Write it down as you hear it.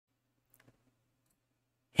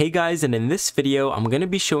Hey guys, and in this video, I'm going to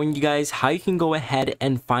be showing you guys how you can go ahead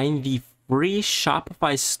and find the free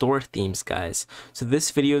Shopify store themes, guys. So this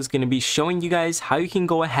video is going to be showing you guys how you can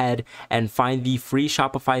go ahead and find the free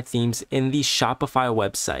Shopify themes in the Shopify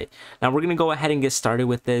website. Now we're going to go ahead and get started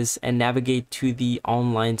with this and navigate to the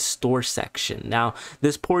online store section. Now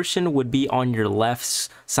this portion would be on your left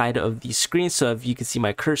side of the screen. So if you can see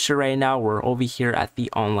my cursor right now, we're over here at the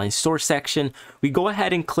online store section. We go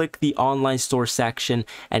ahead and click the online store section,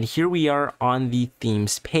 and here we are on the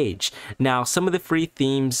themes page. Now some of the free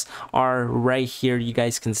themes are right here. You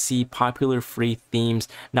guys can see popular free themes.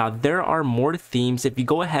 Now there are more themes. If you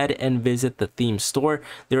go ahead and visit the theme store,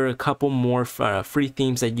 there are a couple more free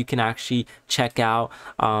themes that you can actually check out.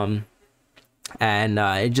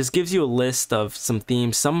 It just gives you a list of some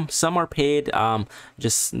themes. Some are paid.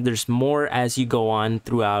 Just there's more as you go on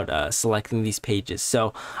throughout selecting these pages.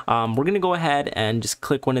 So we're gonna go ahead and just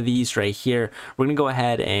click one of these right here. We're gonna go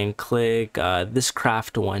ahead and click this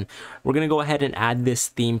craft one. We're gonna go ahead and add this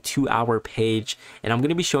theme to our page, and I'm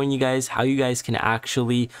gonna be showing you guys how you guys can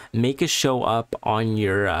actually make it show up on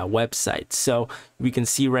your website. So we can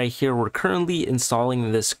see right here, we're currently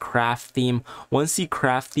installing this craft theme. Once the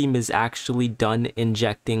craft theme is actually done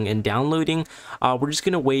injecting and downloading, we're just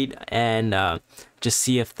gonna wait and just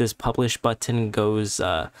see if this publish button goes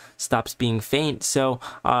stops being faint. So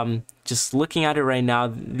just looking at it right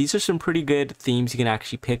now, these are some pretty good themes you can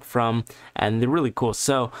actually pick from, and they're really cool.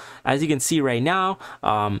 So as you can see right now,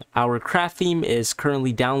 our craft theme is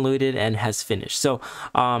currently downloaded and has finished. So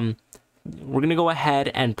we're gonna go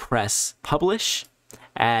ahead and press publish,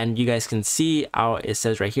 and you guys can see it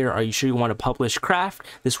says right here, are you sure you want to publish craft?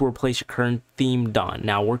 This will replace your current theme Dawn.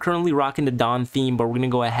 Now we're currently rocking the Dawn theme, but we're gonna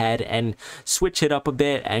go ahead and switch it up a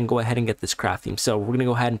bit and go ahead and get this craft theme. So we're gonna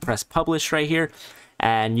go ahead and press publish right here,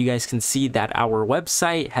 and you guys can see that our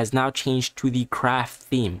website has now changed to the craft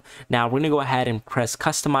theme. Now we're gonna go ahead and press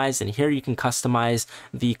customize, and here you can customize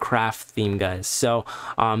the craft theme, guys. So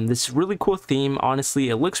this really cool theme, honestly,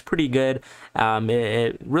 it looks pretty good.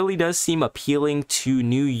 It really does seem appealing to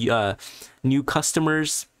new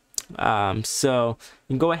customers. So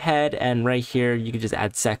you can go ahead and right here you can just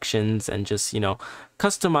add sections and just, you know,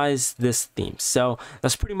 customize this theme. So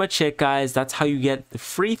that's pretty much it, guys. That's how you get the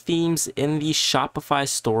free themes in the Shopify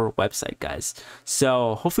store website, guys.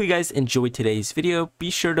 So hopefully you guys enjoyed today's video. Be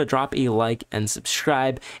sure to drop a like and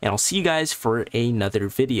subscribe, and I'll see you guys for another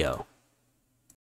video.